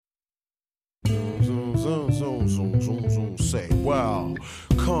zoom, zoom, zoom, zoom, zoom. Say, wow,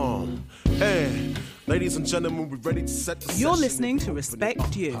 come, hey. Ladies and gentlemen, we're ready to set the session. You're listening to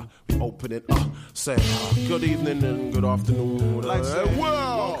Respect You. We open it up. Say, good evening and good afternoon. Like, say,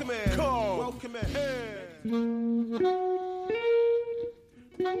 wow, welcome in. Come. Welcome in.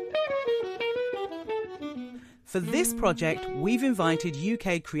 For this project, we've invited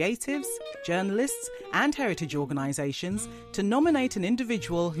UK creatives, journalists and heritage organisations to nominate an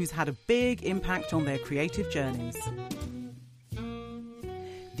individual who's had a big impact on their creative journeys.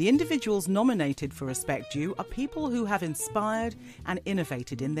 The individuals nominated for Respect You are people who have inspired and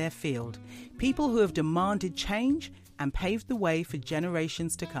innovated in their field, people who have demanded change and paved the way for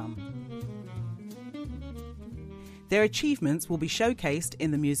generations to come. Their achievements will be showcased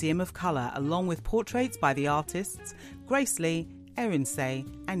in the Museum of Colour, along with portraits by the artists Grace Lee, Erin Say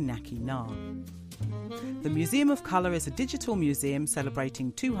and Naki Na. The Museum of Colour is a digital museum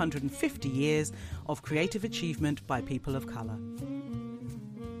celebrating 250 years of creative achievement by people of colour.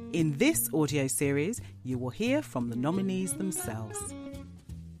 In this audio series, you will hear from the nominees themselves.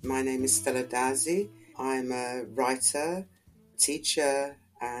 My name is Stella Dazi. I'm a writer, teacher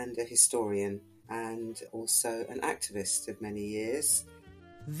and a historian, and also an activist of many years.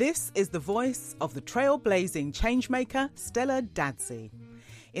 This is the voice of the trailblazing changemaker Stella Dazi.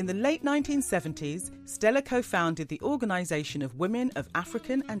 In the late 1970s, Stella co-founded the Organisation of Women of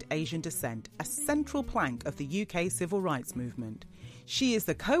African and Asian Descent, a central plank of the UK civil rights movement. She is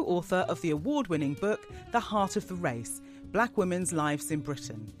the co-author of the award-winning book The Heart of the Race, Black Women's Lives in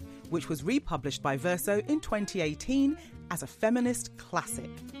Britain, which was republished by Verso in 2018 as a feminist classic.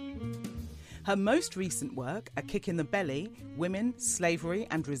 Her most recent work, A Kick in the Belly, Women, Slavery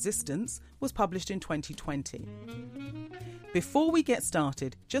and Resistance, was published in 2020. Before we get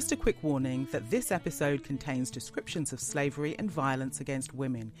started, just a quick warning that this episode contains descriptions of slavery and violence against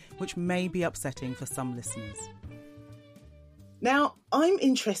women, which may be upsetting for some listeners. Now, I'm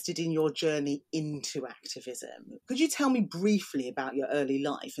interested in your journey into activism. Could you tell me briefly about your early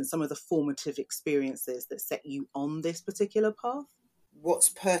life and some of the formative experiences that set you on this particular path? What's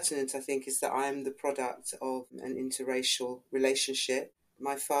pertinent, I think, is that I'm the product of an interracial relationship.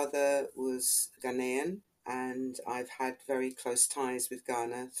 My father was Ghanaian, and I've had very close ties with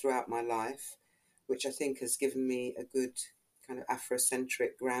Ghana throughout my life, which I think has given me a good kind of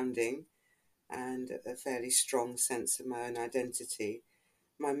Afrocentric grounding and a fairly strong sense of my own identity.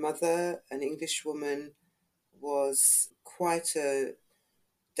 My mother, an English woman, was quite a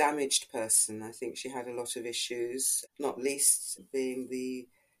damaged person. I think she had a lot of issues, not least being the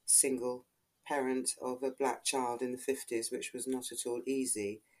single parent of a black child in the 50s, which was not at all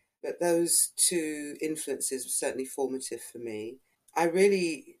easy. But those two influences were certainly formative for me. I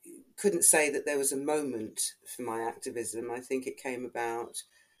really couldn't say that there was a moment for my activism. I think it came about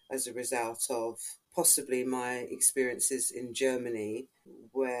as a result of possibly my experiences in Germany,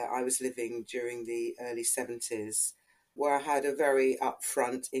 where I was living during the early 70s, where I had a very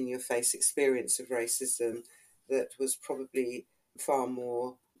upfront, in-your-face experience of racism that was probably far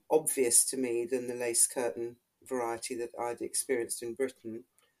more obvious to me than the lace curtain variety that I'd experienced in Britain.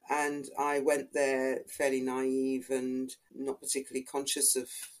 And I went there fairly naive and not particularly conscious of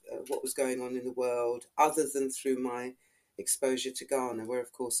what was going on in the world, other than through my exposure to Ghana, where,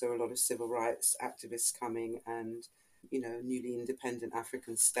 of course, there were a lot of civil rights activists coming and, newly independent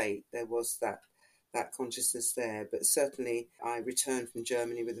African state. There was that consciousness there. But certainly I returned from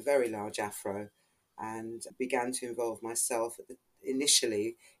Germany with a very large afro and began to involve myself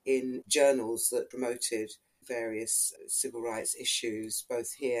initially in journals that promoted various civil rights issues,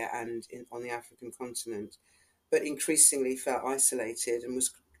 both here and on the African continent, but increasingly felt isolated and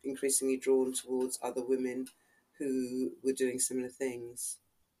was increasingly drawn towards other women who were doing similar things.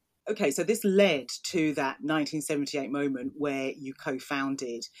 Okay, so this led to that 1978 moment where you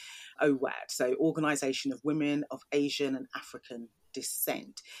co-founded OWAD, so Organisation of Women of Asian and African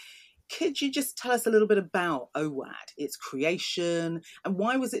Descent. Could you just tell us a little bit about OWAD, its creation, and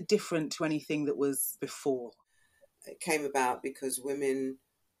why was it different to anything that was before? It came about because women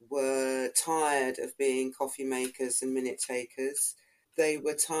were tired of being coffee makers and minute takers. They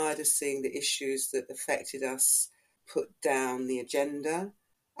were tired of seeing the issues that affected us put down the agenda,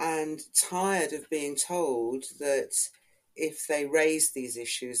 and tired of being told that if they raised these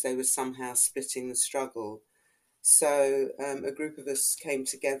issues, they were somehow splitting the struggle. So a group of us came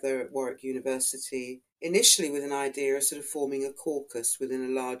together at Warwick University, initially with an idea of sort of forming a caucus within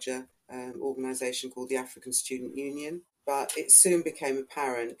a larger organisation called the African Student Union. But it soon became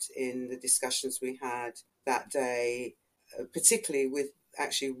apparent in the discussions we had that day, particularly with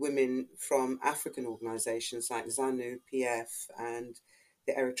actually women from African organisations like ZANU, PF and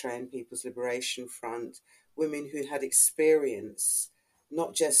the Eritrean People's Liberation Front, women who had experience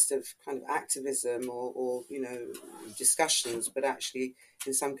not just of kind of activism or discussions, but actually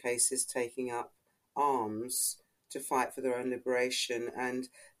in some cases taking up arms to fight for their own liberation. And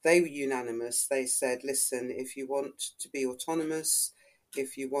they were unanimous. They said, listen, if you want to be autonomous,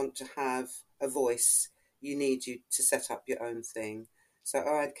 if you want to have a voice, you need to set up your own thing. So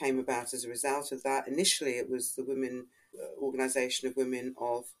OAD came about as a result of that. Initially, it was the Women Organisation of Women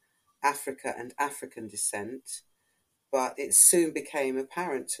of Africa and African Descent, but it soon became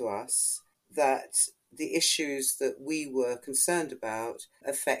apparent to us that the issues that we were concerned about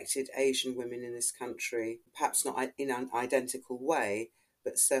affected Asian women in this country, perhaps not in an identical way,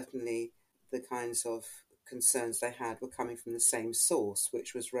 but certainly the kinds of concerns they had were coming from the same source,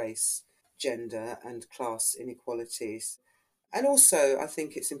 which was race, gender, and class inequalities. And also, I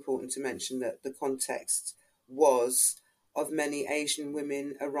think it's important to mention that the context was of many Asian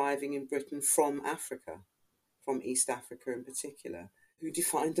women arriving in Britain from Africa, from East Africa in particular, who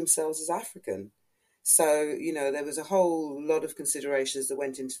defined themselves as African. So, there was a whole lot of considerations that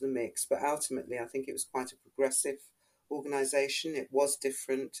went into the mix, but ultimately I think it was quite a progressive organisation. It was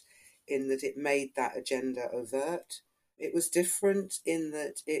different in that it made that agenda overt. It was different in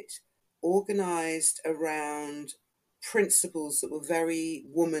that it organised around principles that were very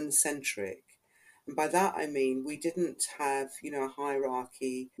woman-centric. And by that I mean we didn't have, a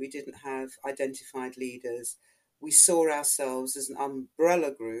hierarchy, we didn't have identified leaders. We saw ourselves as an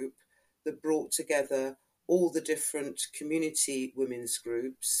umbrella group that brought together all the different community women's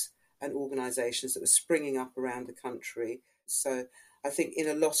groups and organisations that were springing up around the country. So I think in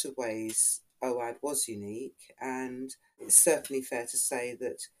a lot of ways OAD was unique, and it's certainly fair to say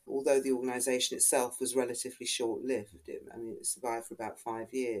that although the organisation itself was relatively short-lived, it survived for about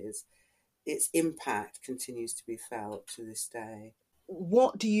 5 years, its impact continues to be felt to this day.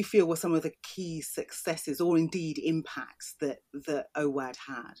 What do you feel were some of the key successes or indeed impacts that OAD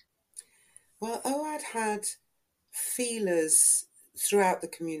had? Well, OAD had feelers throughout the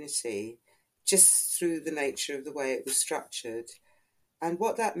community just through the nature of the way it was structured. And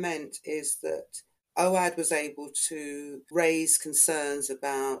what that meant is that OAD was able to raise concerns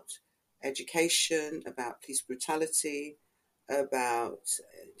about education, about police brutality, about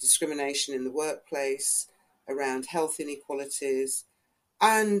discrimination in the workplace, around health inequalities,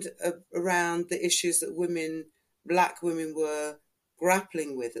 and around the issues that black women were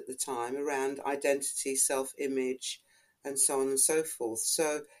grappling with at the time around identity, self-image, and so on and so forth.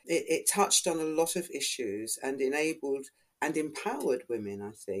 So it touched on a lot of issues and enabled and empowered women,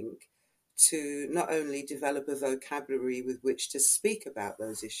 I think, to not only develop a vocabulary with which to speak about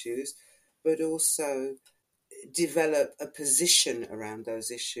those issues, but also develop a position around those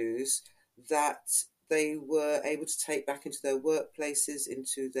issues that they were able to take back into their workplaces,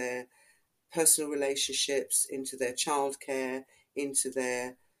 into their personal relationships, into their childcare, into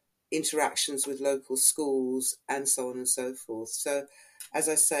their interactions with local schools, and so on and so forth. So, as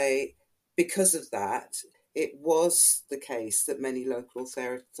I say, because of that, it was the case that many local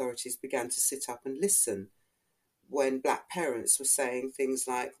authorities began to sit up and listen when black parents were saying things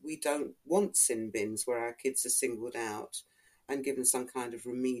like, we don't want sin bins where our kids are singled out and given some kind of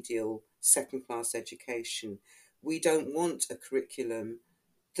remedial second-class education. We don't want a curriculum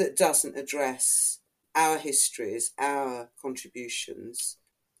that doesn't address our histories, our contributions,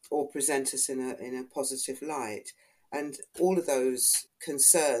 or present us in a positive light. And all of those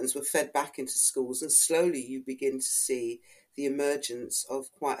concerns were fed back into schools, and slowly you begin to see the emergence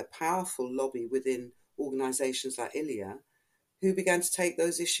of quite a powerful lobby within organisations like ILEA, who began to take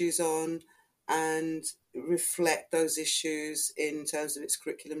those issues on and reflect those issues in terms of its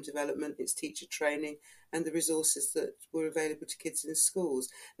curriculum development, its teacher training, and the resources that were available to kids in schools.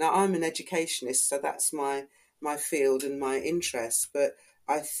 Now, I'm an educationist, so that's my field and my interest, but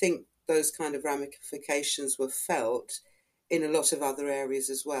I think those kind of ramifications were felt in a lot of other areas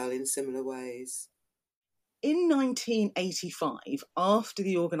as well in similar ways. In 1985, after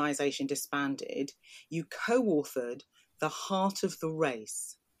the organisation disbanded, you co-authored The Heart of the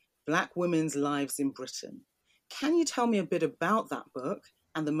Race, Black Women's Lives in Britain. Can you tell me a bit about that book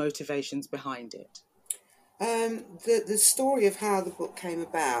and the motivations behind it? The story of how the book came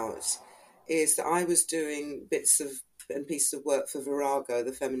about is that I was doing bits and pieces of work for Virago,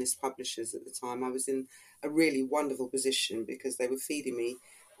 the feminist publishers at the time. I was in a really wonderful position because they were feeding me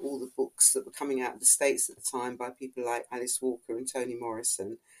all the books that were coming out of the States at the time by people like Alice Walker and Toni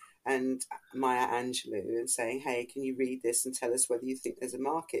Morrison. and Maya Angelou and saying, hey, can you read this and tell us whether you think there's a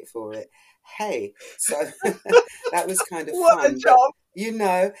market for it? Hey, so that was kind of What a fun. job.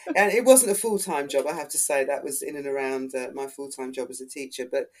 But, and it wasn't a full-time job, I have to say. That was in and around my full-time job as a teacher.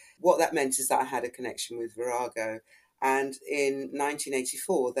 But what that meant is that I had a connection with Virago. And in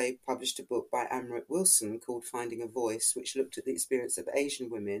 1984, they published a book by Amrit Wilson called Finding a Voice, which looked at the experience of Asian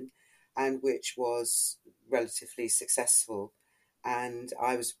women and which was relatively successful. And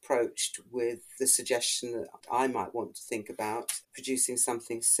I was approached with the suggestion that I might want to think about producing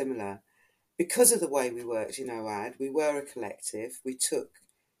something similar. Because of the way we worked in OAD, we were a collective. We took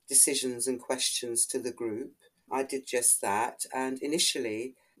decisions and questions to the group. I did just that. And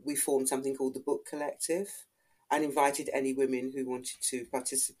initially, we formed something called the Book Collective and invited any women who wanted to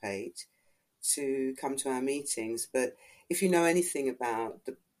participate to come to our meetings. But if you know anything about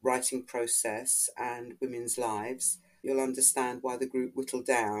the writing process and women's lives, you'll understand why the group whittled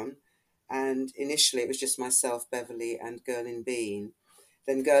down. And initially it was just myself, Beverly, and Gerlin Bean.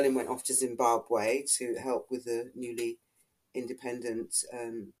 Then Gerlin went off to Zimbabwe to help with the newly independent,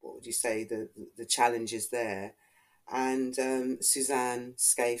 the challenges there. And Suzanne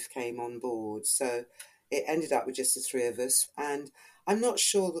Scaife came on board. So it ended up with just the three of us. And I'm not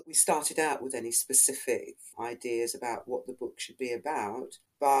sure that we started out with any specific ideas about what the book should be about,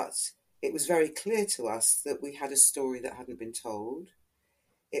 but it was very clear to us that we had a story that hadn't been told.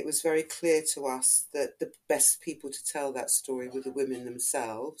 It was very clear to us that the best people to tell that story were the women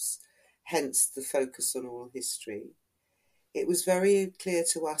themselves, hence the focus on oral history. It was very clear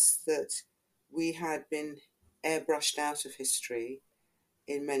to us that we had been airbrushed out of history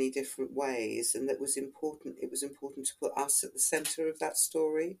in many different ways, and it was important to put us at the centre of that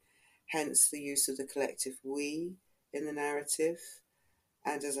story, hence the use of the collective we in the narrative,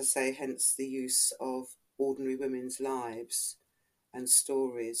 and as I say, hence the use of ordinary women's lives and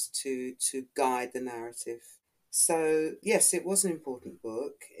stories to guide the narrative. So yes, it was an important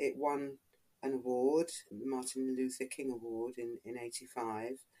book. It won an award, the Martin Luther King Award in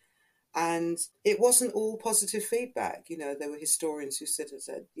 1985. And it wasn't all positive feedback. There were historians who said,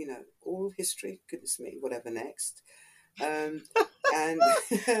 oral history, goodness me, whatever next. And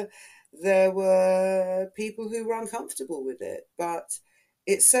there were people who were uncomfortable with it. But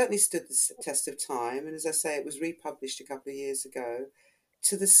it certainly stood the test of time. And as I say, it was republished a couple of years ago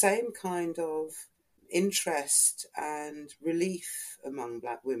to the same kind of interest and relief among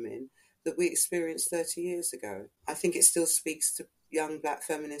Black women that we experienced 30 years ago. I think it still speaks to young Black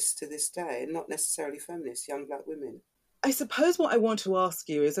feminists to this day, and not necessarily feminists, young Black women. I suppose what I want to ask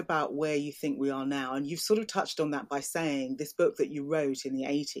you is about where you think we are now. And you've sort of touched on that by saying this book that you wrote in the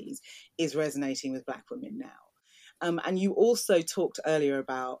 80s is resonating with Black women now. And you also talked earlier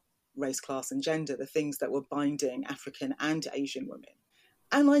about race, class and gender, the things that were binding African and Asian women.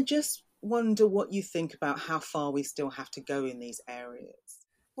 And I just wonder what you think about how far we still have to go in these areas.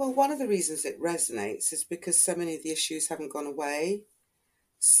 Well, one of the reasons it resonates is because so many of the issues haven't gone away.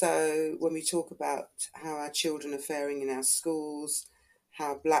 So when we talk about how our children are faring in our schools,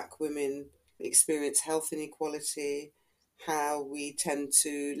 how Black women experience health inequality, how we tend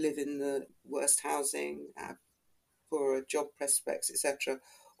to live in the worst housing, poorer job prospects, etc.,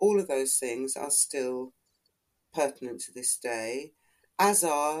 all of those things are still pertinent to this day, as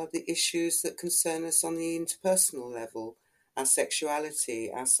are the issues that concern us on the interpersonal level, our sexuality,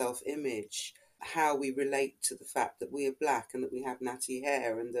 our self-image, how we relate to the fact that we are Black and that we have natty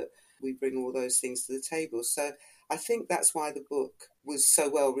hair and that we bring all those things to the table. So I think that's why the book was so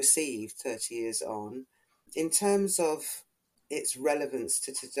well received 30 years on. In terms of its relevance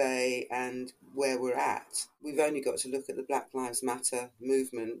to today and where we're at, we've only got to look at the Black Lives Matter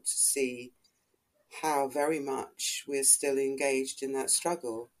movement to see how very much we're still engaged in that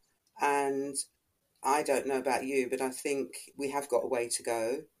struggle. And I don't know about you, but I think we have got a way to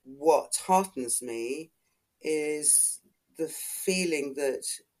go. What heartens me is the feeling that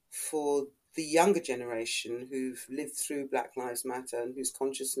for the younger generation who've lived through Black Lives Matter and whose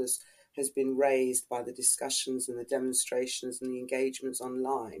consciousness has been raised by the discussions and the demonstrations and the engagements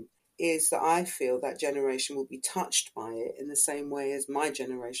online, is that I feel that generation will be touched by it in the same way as my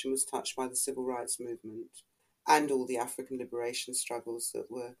generation was touched by the civil rights movement and all the African liberation struggles that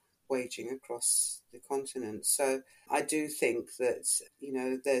were waging across the continent. So I do think that,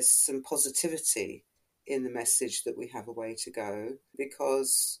 there's some positivity in the message that we have a way to go,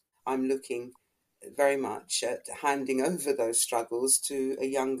 because I'm looking very much at handing over those struggles to a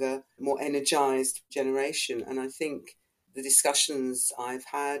younger, more energised generation. And I think the discussions I've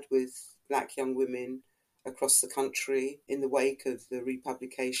had with Black young women across the country in the wake of the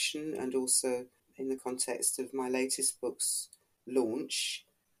republication and also in the context of my latest book's launch,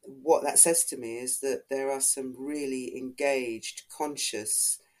 what that says to me is that there are some really engaged,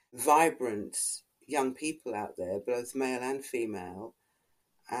 conscious, vibrant young people out there, both male and female,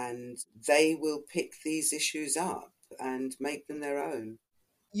 and they will pick these issues up and make them their own.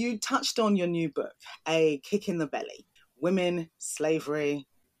 You touched on your new book, A Kick in the Belly: Women, Slavery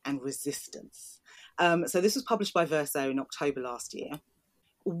and Resistance. So this was published by Verso in October last year.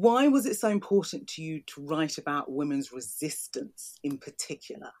 Why was it so important to you to write about women's resistance in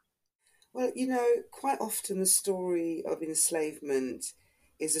particular? Well, quite often the story of enslavement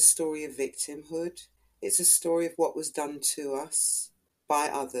is a story of victimhood. It's a story of what was done to us by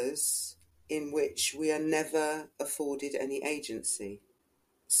others, in which we are never afforded any agency.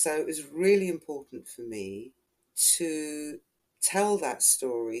 So it was really important for me to tell that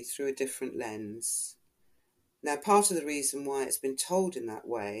story through a different lens. Now, part of the reason why it's been told in that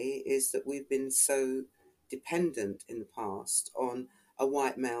way is that we've been so dependent in the past on a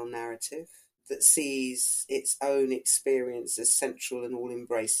white male narrative that sees its own experience as central and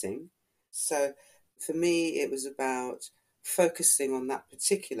all-embracing. So for me, it was about focusing on that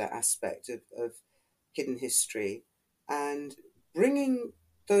particular aspect of hidden history and bringing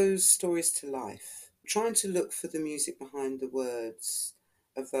those stories to life, trying to look for the music behind the words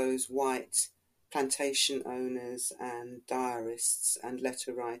of those white plantation owners and diarists and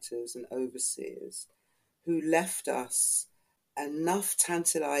letter writers and overseers who left us enough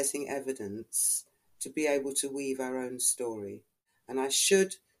tantalizing evidence to be able to weave our own story. And I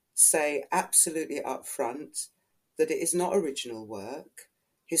should say absolutely up front that it is not original work.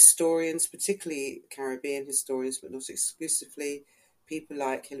 Historians, particularly Caribbean historians, but not exclusively, people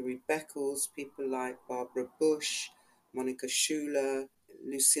like Hilary Beckles, people like Barbara Bush, Monica Schuler,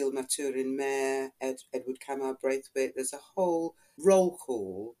 Lucille Maturin-Mayer, Edward Kamau Braithwaite. There's a whole roll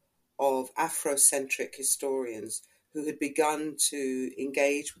call of Afrocentric historians who had begun to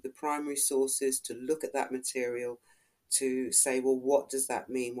engage with the primary sources, to look at that material, to say, well, what does that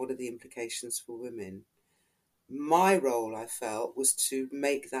mean? What are the implications for women? My role, I felt, was to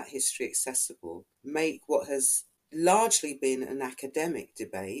make that history accessible, make what has largely been an academic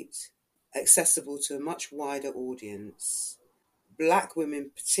debate accessible to a much wider audience. Black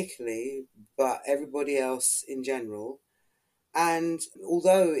women particularly, but everybody else in general. And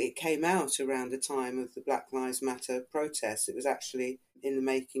although it came out around the time of the Black Lives Matter protests, it was actually in the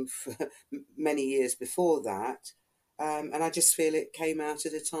making for many years before that. And I just feel it came out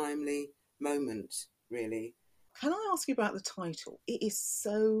at a timely moment, really. Can I ask you about the title? It is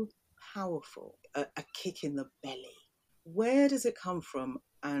so powerful, a kick in the belly. Where does it come from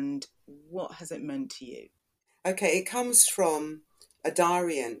and what has it meant to you? Okay, it comes from a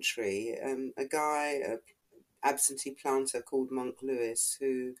diary entry, a guy, an absentee planter called Monk Lewis,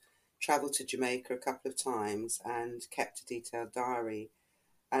 who travelled to Jamaica a couple of times and kept a detailed diary.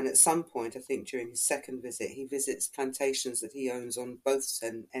 And at some point, I think during his second visit, he visits plantations that he owns on both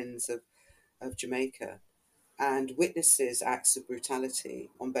ends of Jamaica and witnesses acts of brutality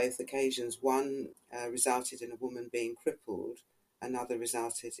on both occasions. One resulted in a woman being crippled, another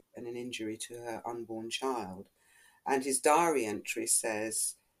resulted in an injury to her unborn child. And his diary entry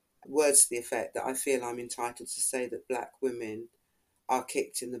says words to the effect that I feel I'm entitled to say that black women are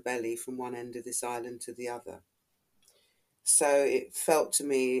kicked in the belly from one end of this island to the other. So it felt to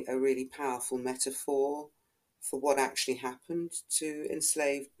me a really powerful metaphor for what actually happened to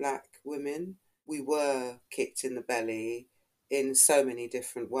enslaved black women. We were kicked in the belly in so many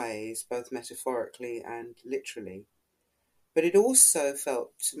different ways, both metaphorically and literally. But it also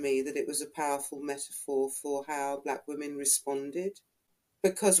felt to me that it was a powerful metaphor for how black women responded,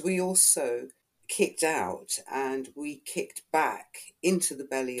 because we also kicked out and we kicked back into the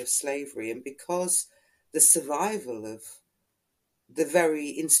belly of slavery. And because the survival of the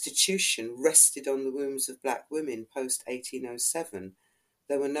very institution rested on the wombs of black women post 1807,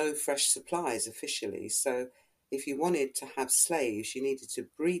 there were no fresh supplies officially. So if you wanted to have slaves, you needed to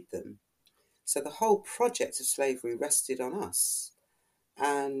breed them. So the whole project of slavery rested on us.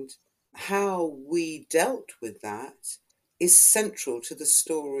 And how we dealt with that is central to the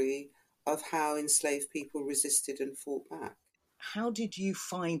story of how enslaved people resisted and fought back. How did you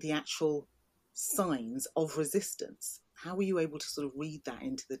find the actual signs of resistance? How were you able to sort of read that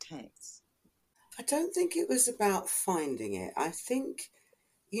into the text? I don't think it was about finding it. I think,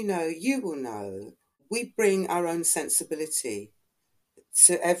 you will know, we bring our own sensibility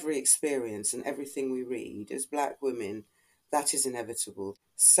to every experience and everything we read. As black women, that is inevitable.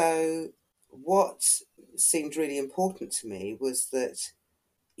 So what seemed really important to me was that,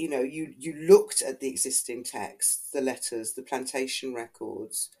 you looked at the existing texts, the letters, the plantation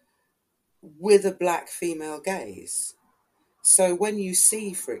records, with a black female gaze. So when you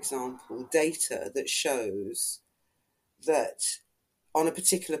see, for example, data that shows that on a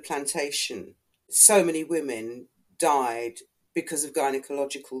particular plantation, so many women died because of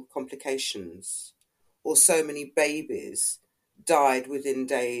gynecological complications, or so many babies died within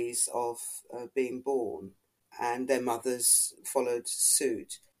days of being born, and their mothers followed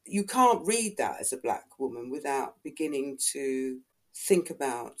suit. You can't read that as a black woman without beginning to think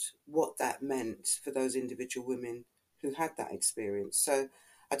about what that meant for those individual women who had that experience. So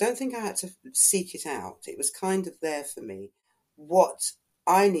I don't think I had to seek it out. It was kind of there for me. What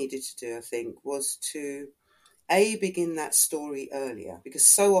I needed to do, I think, was to begin that story earlier, because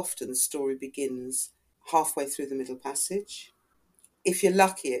so often the story begins halfway through the middle passage. If you're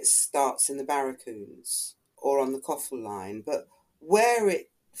lucky, it starts in the barracoons or on the coffle line, but where it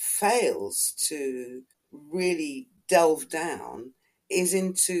fails to really delve down is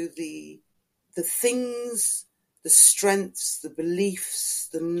into the things, the strengths, the beliefs,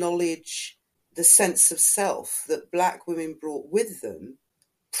 the knowledge, the sense of self that black women brought with them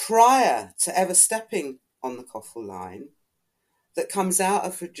prior to ever stepping on the coffle line, that comes out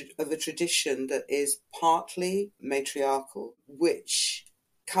of a tradition that is partly matriarchal, which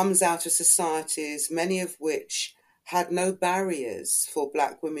comes out of societies, many of which had no barriers for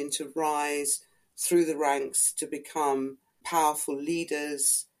black women to rise through the ranks to become powerful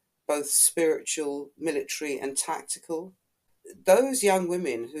leaders, both spiritual, military, and tactical. Those young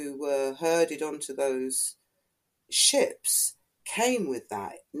women who were herded onto those ships came with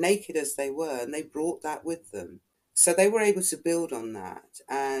that, naked as they were, and they brought that with them. So they were able to build on that.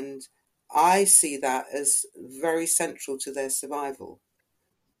 And I see that as very central to their survival.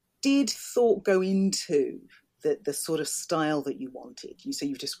 Did thought go into the sort of style that you wanted? So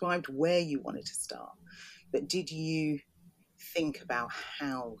you've described where you wanted to start, but did you think about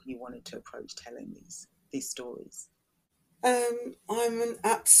how you wanted to approach telling these stories? I'm an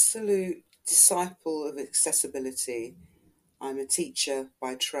absolute disciple of accessibility. I'm a teacher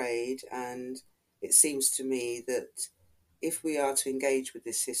by trade, and it seems to me that if we are to engage with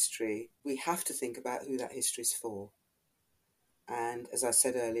this history, we have to think about who that history is for. And as I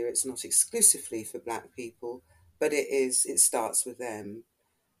said earlier, it's not exclusively for black people, but it starts with them.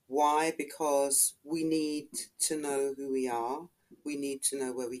 Why? Because we need to know who we are, we need to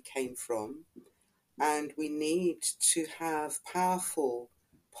know where we came from, and we need to have powerful,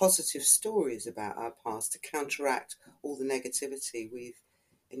 positive stories about our past to counteract all the negativity we've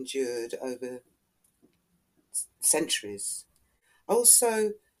endured over centuries. I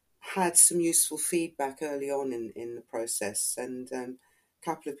also had some useful feedback early on in the process, and a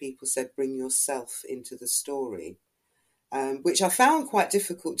couple of people said, bring yourself into the story. Which I found quite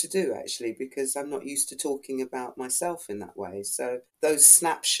difficult to do, actually, because I'm not used to talking about myself in that way. So those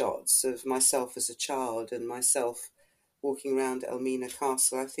snapshots of myself as a child and myself walking around Elmina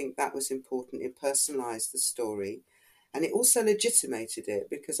Castle, I think that was important. It personalised the story, and it also legitimated it,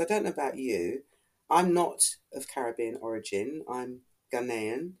 because I don't know about you, I'm not of Caribbean origin, I'm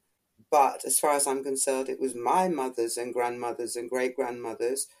Ghanaian, but as far as I'm concerned, it was my mothers and grandmothers and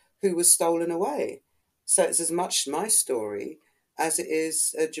great-grandmothers who were stolen away. So it's as much my story as it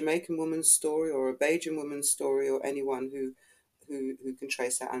is a Jamaican woman's story or a Bajan woman's story, or anyone who can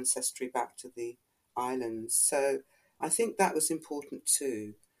trace their ancestry back to the islands. So I think that was important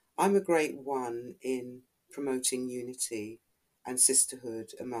too. I'm a great one in promoting unity and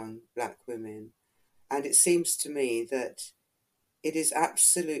sisterhood among black women. And it seems to me that it is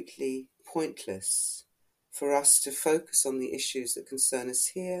absolutely pointless for us to focus on the issues that concern us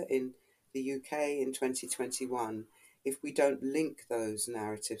here in the UK in 2021 if we don't link those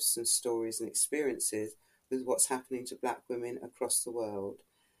narratives and stories and experiences with what's happening to black women across the world.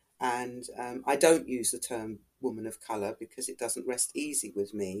 And I don't use the term woman of colour because it doesn't rest easy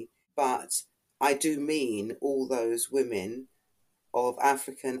with me, but I do mean all those women of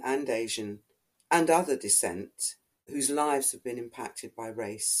African and Asian and other descent whose lives have been impacted by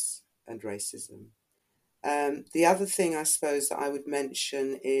race and racism. The other thing I suppose that I would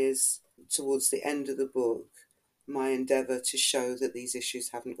mention is, towards the end of the book, my endeavour to show that these issues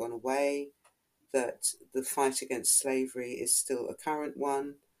haven't gone away, that the fight against slavery is still a current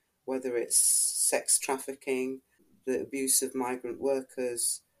one, whether it's sex trafficking, the abuse of migrant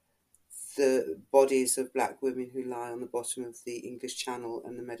workers, the bodies of black women who lie on the bottom of the English Channel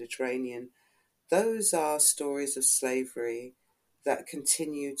and the Mediterranean. Those are stories of slavery that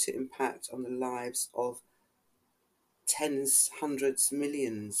continue to impact on the lives of tens, hundreds,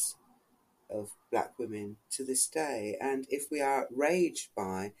 millions of black women to this day. And if we are outraged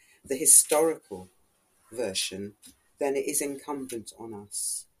by the historical version, then it is incumbent on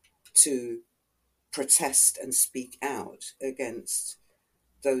us to protest and speak out against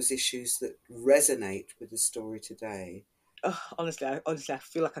those issues that resonate with the story today. Honestly, I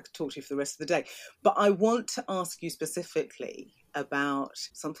feel like I could talk to you for the rest of the day. But I want to ask you specifically about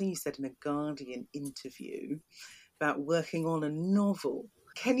something you said in a Guardian interview about working on a novel.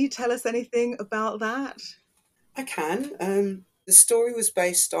 Can you tell us anything about that? I can. The story was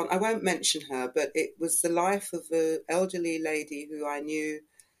based on, I won't mention her, but it was the life of an elderly lady who I knew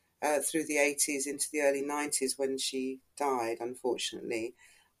through the 80s into the early 90s when she died, unfortunately.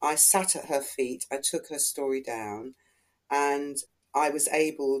 I sat at her feet, I took her story down, and I was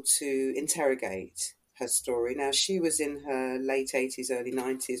able to interrogate her story. Now, she was in her late 80s, early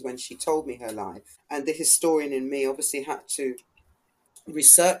 90s when she told me her life. And the historian in me obviously had to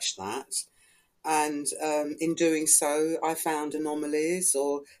research that. And in doing so, I found anomalies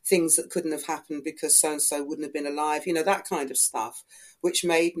or things that couldn't have happened because so-and-so wouldn't have been alive, that kind of stuff, which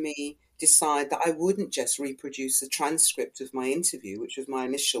made me decide that I wouldn't just reproduce the transcript of my interview, which was my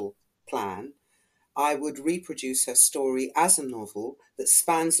initial plan. I would reproduce her story as a novel that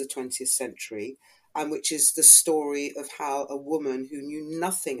spans the 20th century and which is the story of how a woman who knew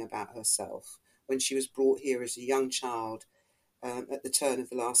nothing about herself when she was brought here as a young child at the turn of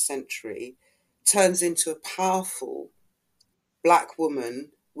the last century turns into a powerful Black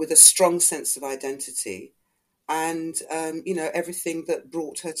woman with a strong sense of identity and, everything that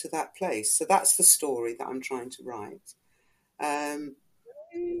brought her to that place. So that's the story that I'm trying to write.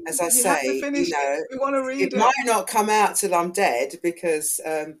 As I say, we want to read it might not come out till I'm dead because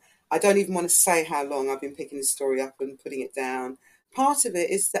I don't even want to say how long I've been picking this story up and putting it down. Part of it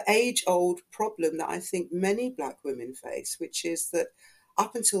is the age-old problem that I think many Black women face, which is that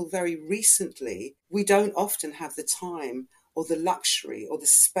up until very recently, we don't often have the time or the luxury or the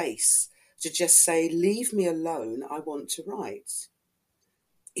space to just say, leave me alone, I want to write.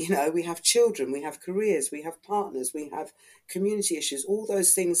 We have children, we have careers, we have partners, we have community issues, all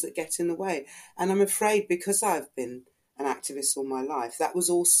those things that get in the way. And I'm afraid because I've been an activist all my life, that was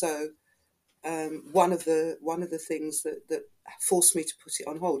also one of the things that forced me to put it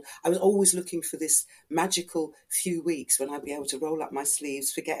on hold. I was always looking for this magical few weeks when I'd be able to roll up my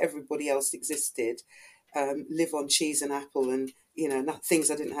sleeves, forget everybody else existed, live on cheese and apple and,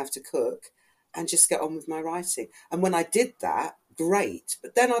 things I didn't have to cook and just get on with my writing. And when I did that, great.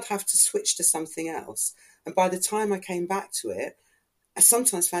 But then I'd have to switch to something else. And by the time I came back to it, I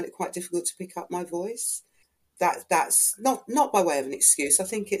sometimes found it quite difficult to pick up my voice. That's not by way of an excuse. I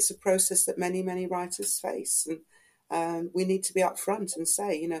think it's a process that many, many writers face. And we need to be upfront and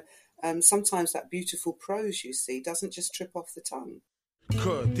say, sometimes that beautiful prose you see doesn't just trip off the tongue.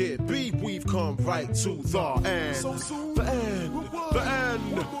 Could it be we've come right to the end? So soon? The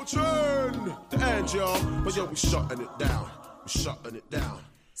end, y'all. But yo, we're shutting it down.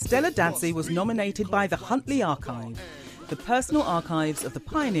 Stella Dadsey was nominated by the Huntley Archive, the personal archives of the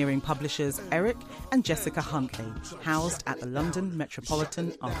pioneering publishers Eric and Jessica Huntley, housed at the London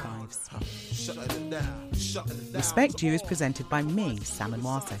Metropolitan Archives. Respect You is presented by me, Salmon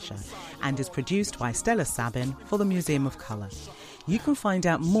Warsesha, and is produced by Stella Sabin for the Museum of Colour. You can find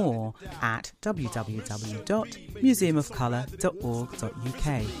out more at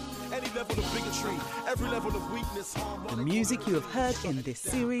www.museumofcolour.org.uk. The music you have heard in this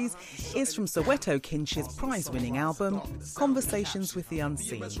series is from Soweto Kinch's prize-winning album, Conversations with the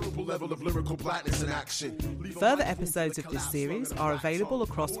Unseen. Further episodes of this series are available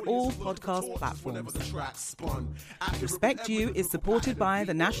across all podcast platforms. Respect You is supported by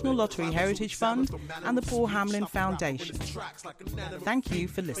the National Lottery Heritage Fund and the Paul Hamlyn Foundation. Thank you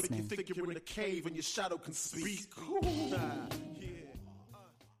for listening.